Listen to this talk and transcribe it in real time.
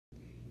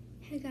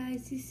Hey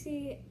guys, you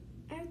see,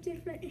 I have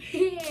different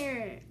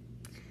hair.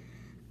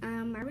 I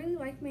really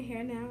like my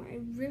hair now.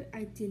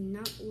 I did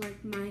not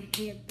like my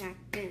hair back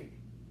then.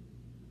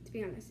 To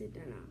be honest, I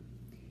did not.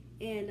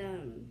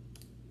 And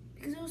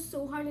because it was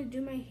so hard to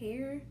do my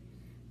hair,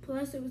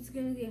 plus it was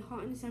gonna get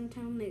hot in the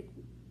summertime.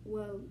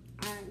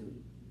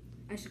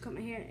 I should cut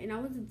my hair, and I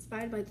was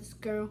inspired by this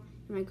girl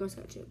in my Girl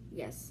Scout troop.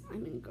 Yes,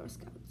 I'm in Girl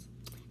Scouts,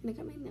 and I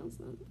got my nails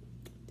done.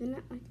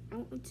 I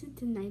went to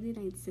the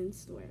 99-cent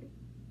store.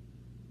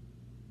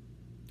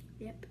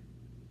 Yep.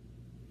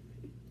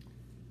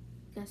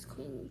 That's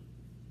clean.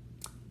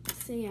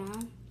 So yeah.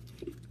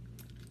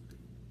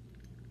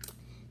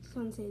 Just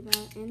want to say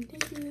that, and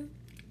thank you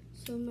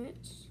so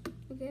much,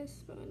 I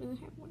guess, but I only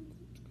have one.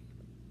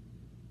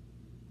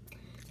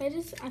 So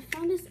I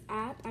found this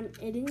app I'm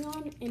editing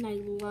on, and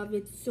I love it.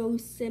 It's so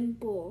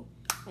simple.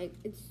 Like,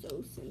 it's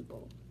so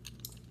simple.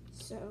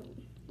 So,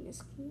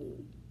 it's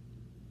clean.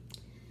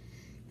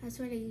 That's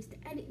what I use to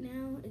edit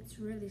now. It's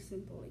really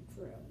simple, like,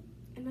 for real.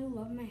 And I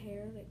love my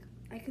hair. Like,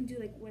 I can do,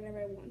 like, whatever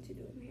I want to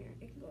do with my hair.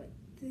 I can go like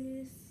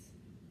this.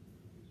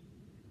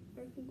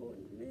 Or I can go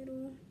in the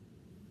middle.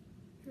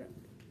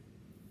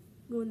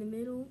 Go in the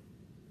middle.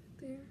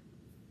 There.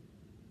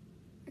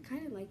 I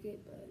kind of like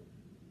it,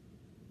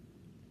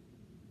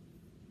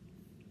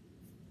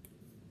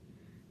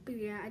 but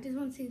yeah, I just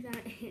want to say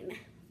that, and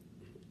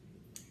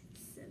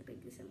so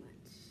thank you so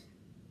much.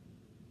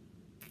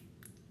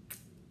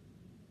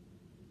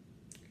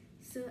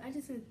 So I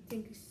just want to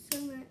thank you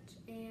so much,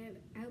 and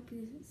I hope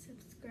you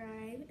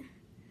subscribe,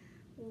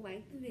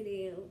 like the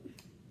video,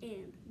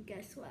 and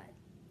guess what?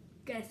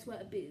 Guess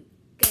what, boo?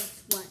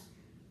 Guess what?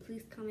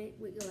 Please comment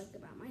what you like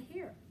about my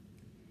hair.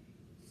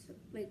 So,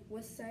 like,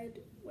 what side,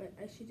 what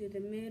I should do,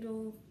 the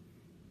middle,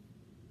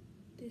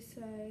 this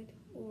side,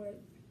 or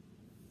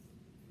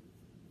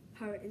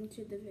how it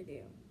entered the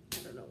video. I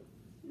don't know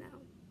now.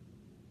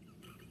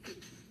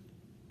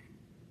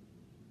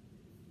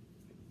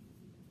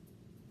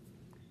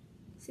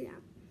 So yeah,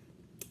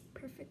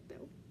 perfect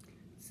though.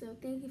 So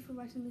thank you for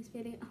watching this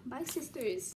video. Bye, sisters.